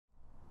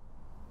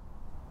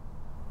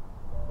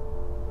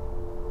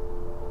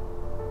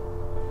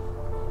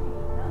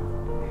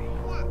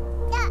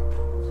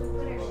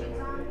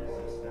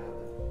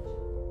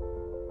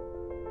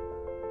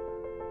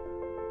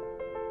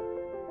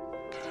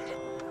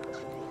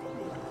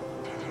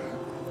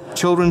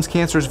Children's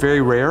cancer is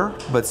very rare,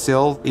 but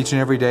still, each and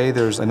every day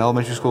there's an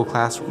elementary school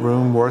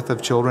classroom worth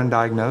of children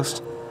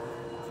diagnosed.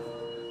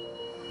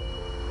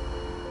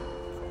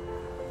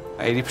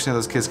 80% of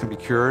those kids can be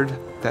cured.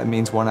 That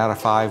means 1 out of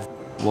 5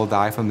 will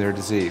die from their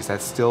disease.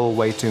 That's still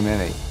way too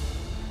many.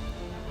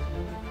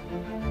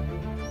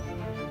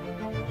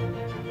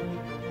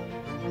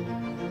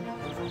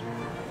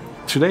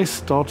 Today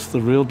starts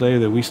the real day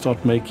that we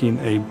start making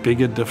a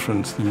bigger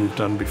difference than we've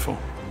done before.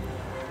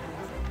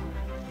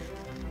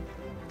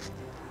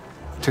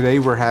 Today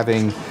we're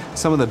having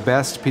some of the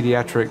best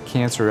pediatric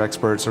cancer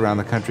experts around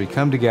the country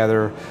come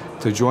together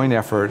to join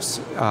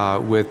efforts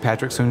with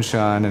Patrick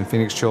Soon-shiong and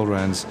Phoenix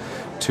Children's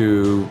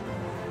to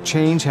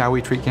change how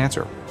we treat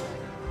cancer.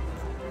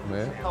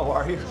 How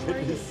are you?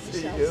 Good to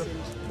see you.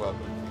 Welcome.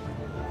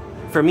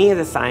 For me as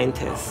a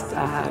scientist,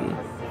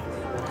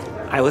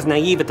 I was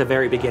naive at the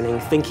very beginning,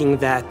 thinking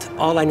that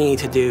all I needed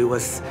to do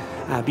was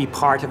be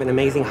part of an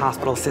amazing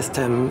hospital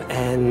system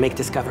and make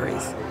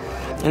discoveries.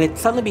 And it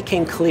suddenly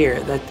became clear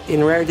that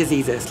in rare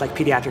diseases like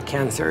pediatric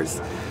cancers,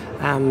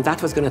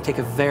 that was going to take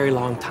a very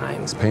long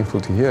time. It's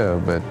painful to hear,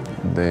 but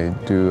they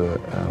do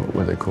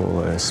what they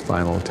call a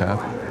spinal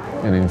tap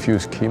and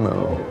infuse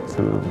chemo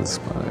through the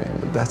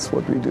spine. That's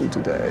what we do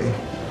today.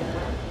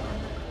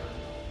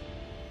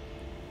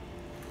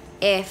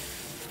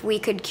 If we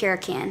could cure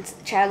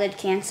childhood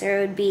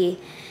cancer, it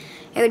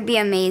would be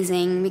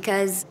amazing,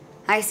 because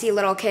I see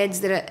little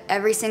kids that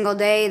every single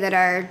day that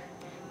are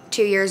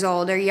 2 years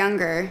old or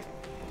younger.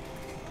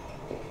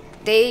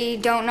 They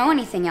don't know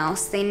anything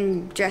else.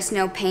 They just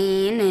know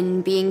pain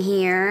and being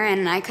here,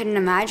 and I couldn't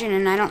imagine,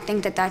 and I don't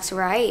think that that's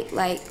right.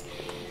 Like,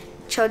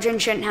 children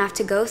shouldn't have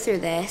to go through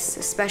this,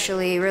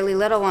 especially really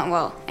little one.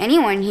 Well,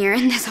 anyone here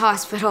in this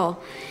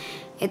hospital.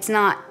 It's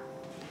not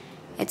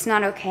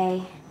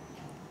okay.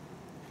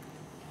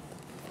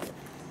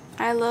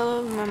 I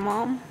love my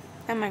mom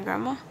and my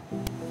grandma.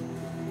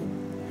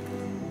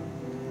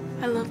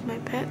 I love my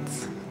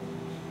pets.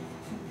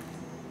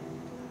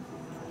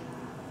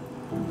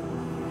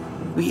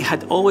 We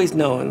had always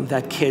known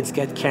that kids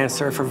get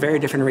cancer for very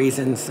different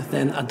reasons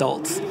than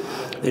adults.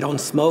 They don't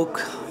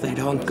smoke, they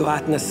don't go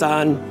out in the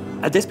sun.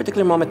 At this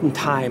particular moment in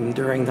time,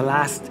 during the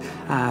last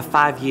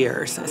 5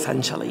 years,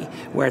 essentially,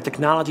 where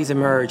technologies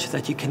emerge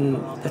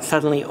that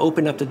suddenly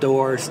open up the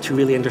doors to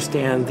really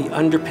understand the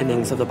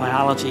underpinnings of the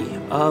biology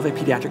of a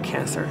pediatric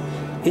cancer,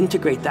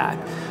 integrate that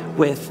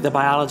with the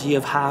biology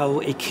of how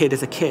a kid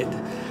is a kid,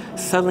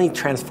 suddenly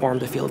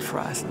transformed the field for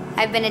us.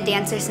 I've been a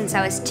dancer since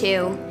I was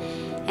 2.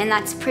 And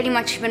that's pretty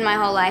much been my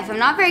whole life. I'm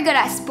not very good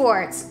at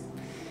sports.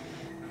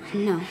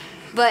 No,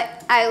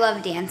 but I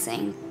love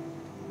dancing.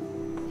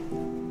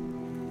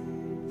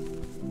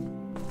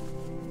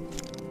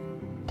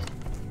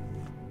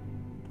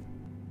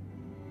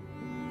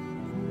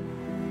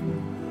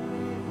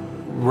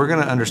 We're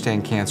going to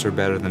understand cancer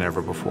better than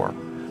ever before.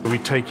 We're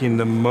taking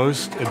the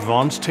most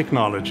advanced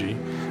technology,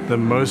 the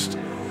most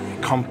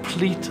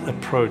complete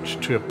approach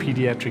to a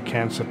pediatric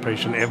cancer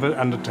patient ever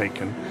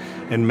undertaken,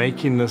 and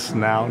making this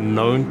now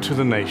known to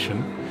the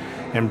nation,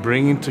 and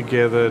bringing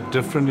together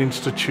different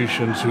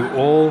institutions who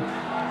all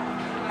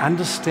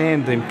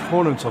understand the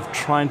importance of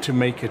trying to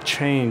make a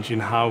change in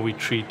how we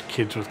treat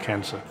kids with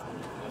cancer.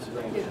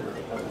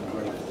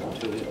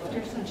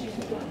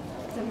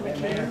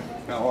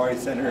 How are you,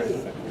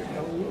 Senator?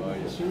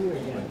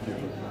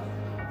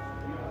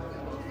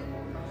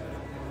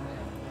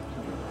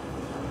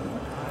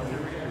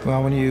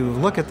 Well, when you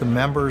look at the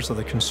members of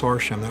the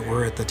consortium that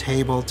were at the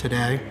table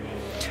today,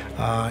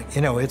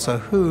 you know, it's a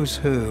who's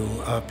who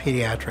of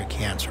pediatric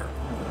cancer.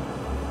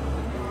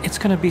 It's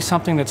going to be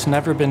something that's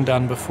never been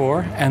done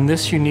before, and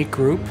this unique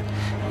group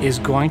is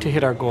going to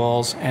hit our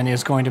goals and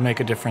is going to make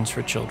a difference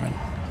for children.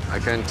 I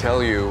can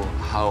tell you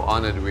how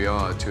honored we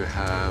are to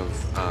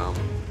have,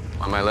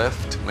 on my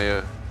left,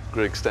 Mayor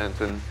Greg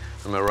Stanton,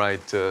 on my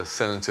right,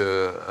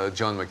 Senator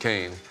John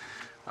McCain.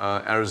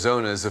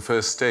 Arizona is the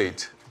first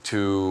state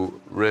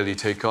to really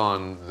take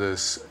on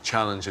this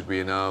challenge that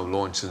we now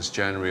launched since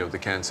January of the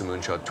Cancer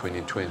Moonshot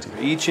 2020.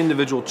 Each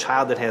individual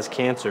child that has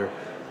cancer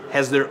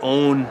has their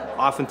own,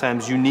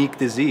 oftentimes, unique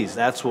disease.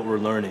 That's what we're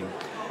learning.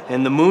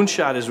 And the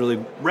Moonshot is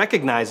really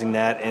recognizing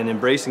that and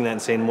embracing that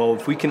and saying, well,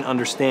 if we can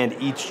understand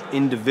each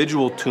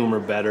individual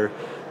tumor better,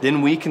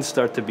 then we can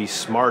start to be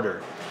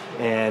smarter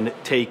and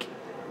take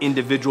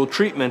individual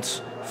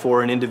treatments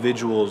for an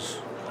individual's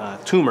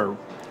tumor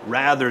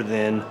rather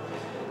than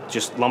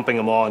just lumping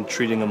them all and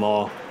treating them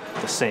all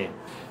the same.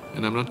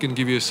 And I'm not going to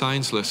give you a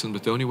science lesson,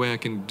 but the only way I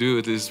can do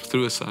it is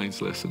through a science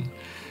lesson.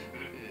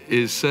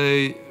 Is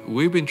say,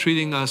 we've been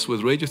treating us with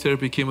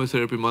radiotherapy,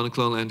 chemotherapy,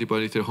 monoclonal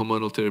antibody therapy,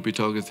 hormonal therapy,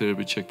 target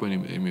therapy,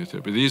 checkpoint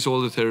immunotherapy. These are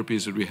all the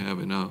therapies that we have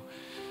now.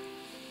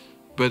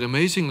 But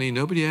amazingly,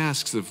 nobody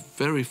asks the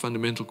very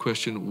fundamental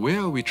question,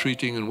 where are we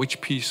treating and which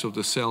piece of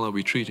the cell are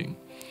we treating?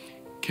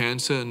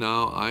 Cancer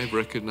now, I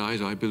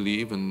recognize, I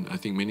believe, and I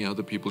think many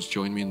other people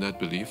join me in that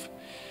belief,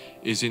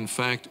 is in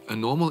fact a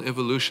normal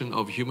evolution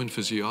of human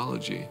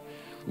physiology.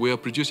 We are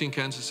producing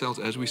cancer cells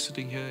as we're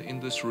sitting here in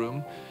this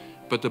room,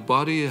 but the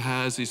body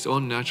has its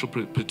own natural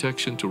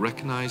protection to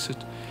recognize it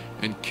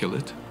and kill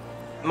it.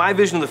 My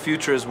vision of the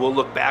future is we'll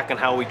look back on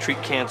how we treat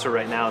cancer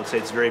right now and say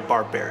it's very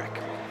barbaric.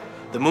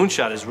 The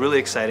moonshot is really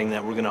exciting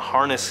that we're going to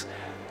harness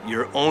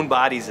your own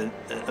body's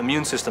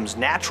immune system's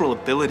natural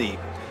ability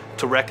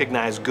to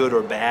recognize good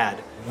or bad.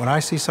 When I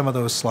see some of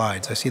those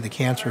slides, I see the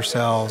cancer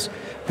cells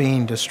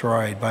being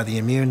destroyed by the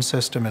immune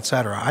system,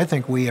 etc. I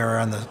think we are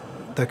on the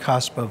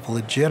cusp of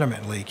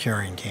legitimately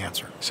curing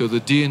cancer. So the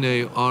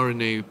DNA,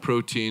 RNA,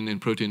 protein,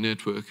 and protein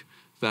network,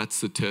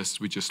 that's the test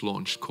we just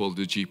launched called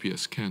the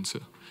GPS Cancer.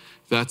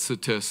 That's the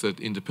test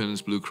that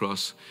Independence Blue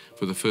Cross,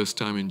 for the first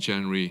time in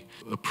January,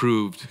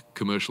 approved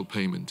commercial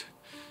payment.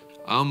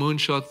 Our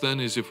moonshot then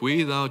is if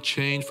we now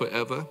change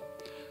forever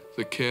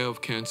the care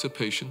of cancer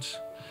patients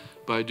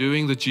by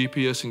doing the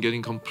GPS and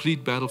getting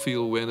complete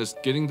battlefield awareness,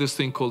 getting this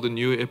thing called the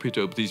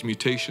neuroepitope, these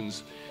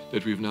mutations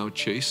that we've now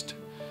chased,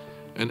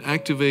 and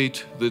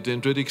activate the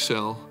dendritic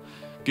cell,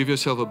 give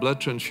yourself a blood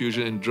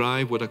transfusion and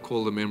drive what I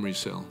call the memory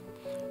cell.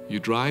 You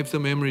drive the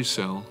memory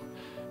cell,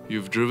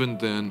 you've driven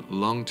then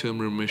long-term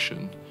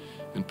remission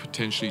and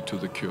potentially to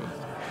the cure.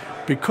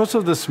 Because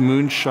of this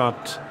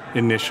moonshot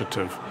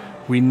initiative,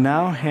 we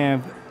now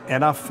have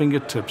at our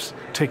fingertips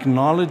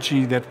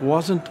technology that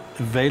wasn't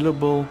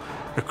available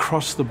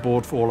across the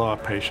board for all our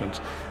patients.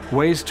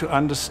 Ways to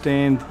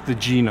understand the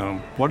genome.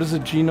 What is a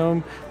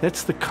genome?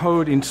 That's the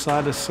code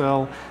inside a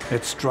cell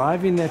that's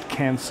driving that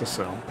cancer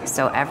cell.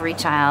 So every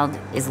child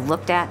is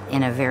looked at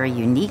in a very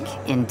unique,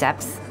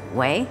 in-depth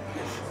way,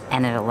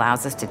 and it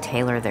allows us to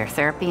tailor their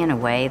therapy in a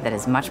way that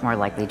is much more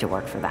likely to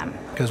work for them.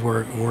 Because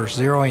we're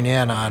zeroing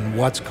in on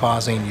what's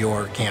causing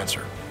your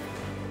cancer.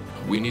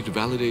 We need to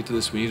validate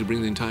this. We need to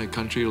bring the entire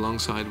country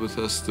alongside with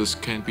us. This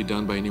can't be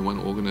done by any one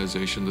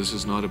organization. This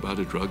is not about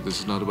a drug. This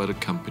is not about a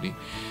company.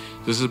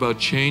 This is about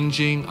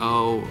changing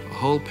our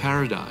whole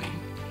paradigm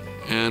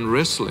and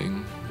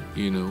wrestling,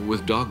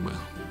 with dogma.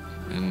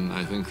 And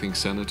I think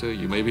Senator,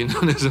 you may be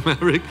known as a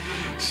maverick,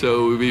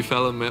 so we'll be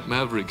fellow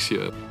mavericks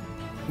here.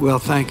 Well,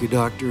 thank you,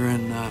 Doctor.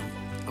 And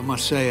I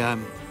must say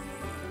I'm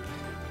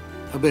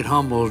a bit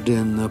humbled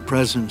in the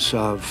presence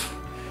of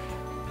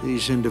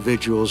these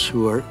individuals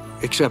who are,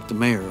 except the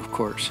mayor, of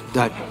course.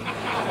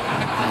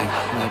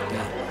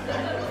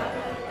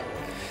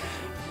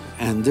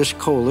 And this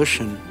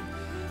coalition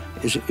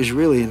is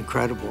really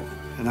incredible.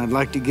 And I'd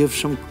like to give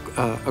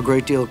a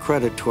great deal of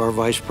credit to our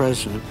Vice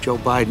President, Joe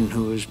Biden,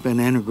 who has been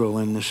integral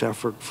in this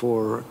effort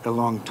for a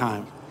long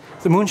time.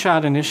 The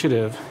Moonshot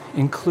Initiative,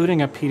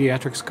 including a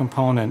pediatrics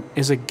component,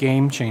 is a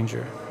game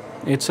changer.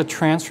 It's a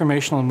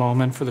transformational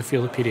moment for the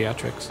field of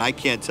pediatrics. I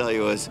can't tell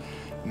you as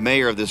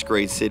mayor of this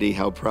great city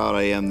how proud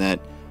I am that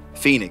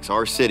Phoenix,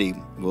 our city,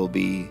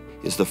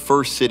 is the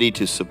first city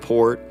to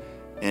support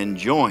and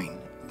join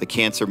the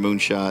Cancer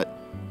Moonshot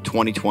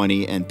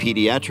 2020 and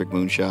Pediatric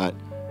Moonshot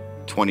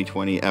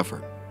 2020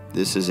 effort.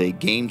 This is a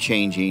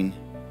game-changing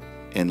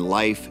and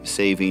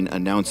life-saving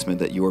announcement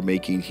that you are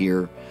making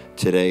here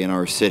today in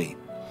our city.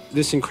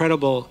 This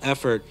incredible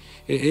effort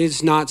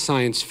is not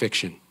science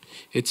fiction.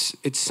 It's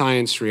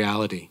science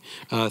reality.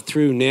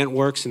 Through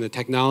networks and the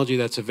technology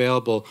that's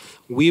available,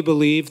 we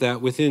believe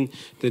that within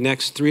the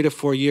next 3 to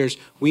 4 years,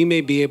 we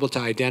may be able to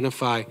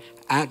identify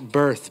at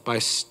birth, by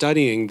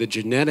studying the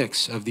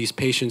genetics of these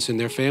patients and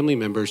their family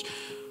members,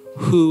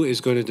 who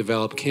is going to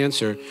develop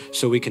cancer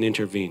so we can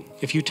intervene.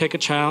 If you take a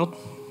child,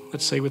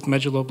 let's say with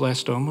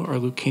medulloblastoma or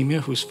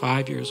leukemia, who's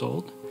 5 years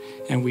old,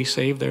 and we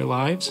save their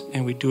lives,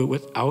 and we do it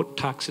without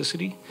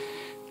toxicity,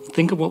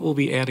 think of what we'll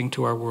be adding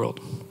to our world.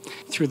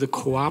 Through the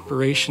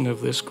cooperation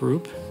of this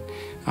group,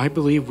 I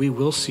believe we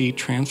will see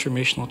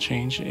transformational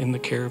change in the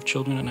care of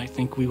children, and I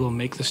think we will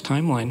make this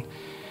timeline.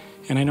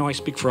 And I know I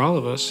speak for all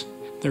of us.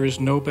 There is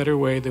no better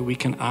way that we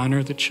can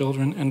honor the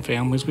children and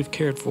families we've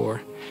cared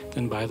for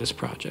than by this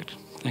project.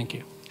 Thank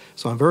you.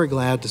 So I'm very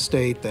glad to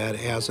state that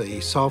as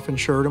a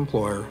self-insured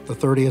employer, the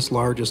 30th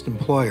largest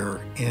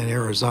employer in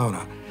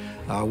Arizona,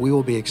 we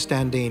will be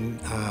extending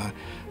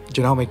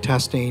genomic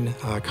testing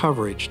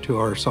coverage to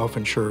our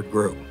self-insured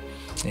group.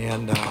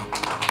 And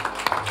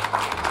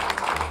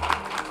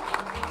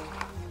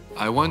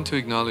I want to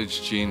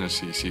acknowledge Jean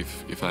Assisi,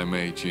 if I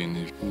may,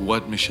 Jean.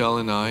 What Michelle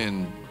and I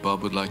and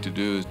Bob would like to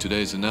do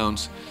today is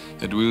announce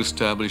that we'll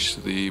establish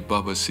the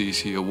Bob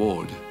Assisi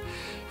Award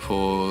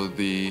for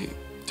the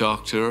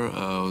doctor,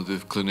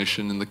 the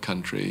clinician in the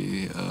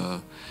country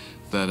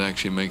that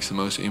actually makes the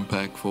most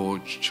impact for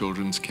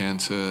children's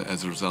cancer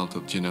as a result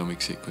of genomic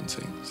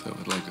sequencing. So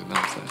I'd like to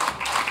announce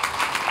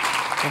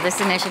that. Well,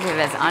 this initiative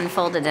has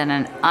unfolded in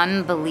an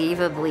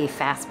unbelievably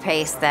fast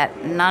pace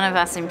that none of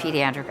us in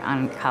pediatric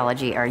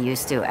oncology are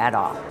used to at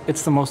all.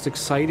 It's the most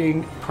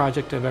exciting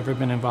project I've ever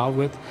been involved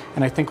with,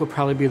 and I think will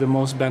probably be the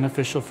most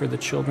beneficial for the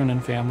children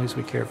and families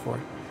we care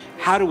for.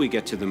 How do we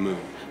get to the moon?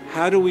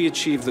 How do we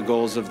achieve the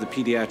goals of the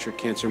Pediatric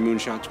Cancer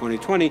Moonshot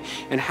 2020?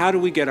 And how do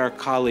we get our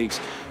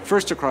colleagues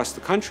first across the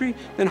country,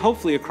 then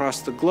hopefully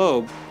across the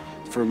globe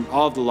for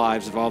all of the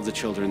lives of all of the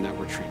children that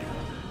we're treating?